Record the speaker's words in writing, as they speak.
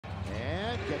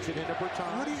Gets it into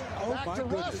Berton. Oh Back my to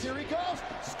goodness. Russ. Here he goes.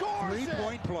 Scores it.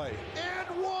 Three-point play.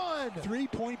 And one.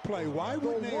 Three-point play. Why The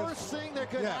wouldn't they have? worst thing that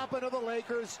could happen to the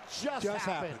Lakers just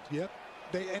happened. Yep.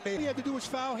 They had to do was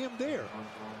foul him there.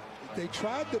 They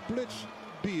tried to blitz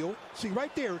Beal. See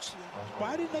right there.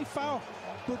 Why didn't they foul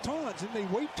Bertans? Didn't they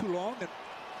wait too long? And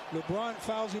LeBron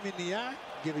fouls him in the eye.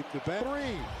 Give him the back.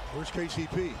 Three. Where's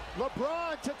KCP?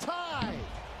 LeBron to tie.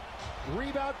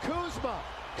 Rebound Kuzma.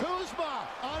 Kuzma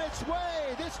on its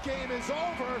way. This game is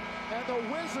over, and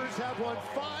the Wizards have won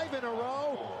 5 in a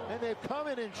row, and they've come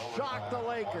in and shocked the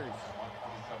Lakers.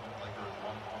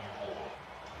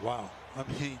 Wow. I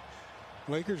mean,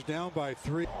 Lakers down by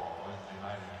 3.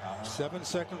 7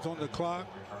 seconds on the clock.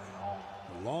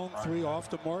 A long three off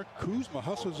the mark. Kuzma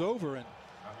hustles over and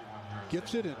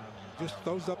gets it and just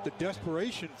throws up the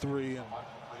desperation three, and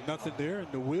nothing there.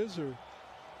 And the Wiz are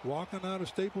walking out of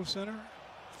Staples Center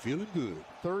feeling good.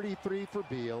 33 for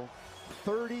Beal,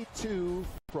 32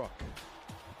 Brook.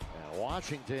 And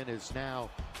Washington is now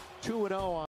 2-0 on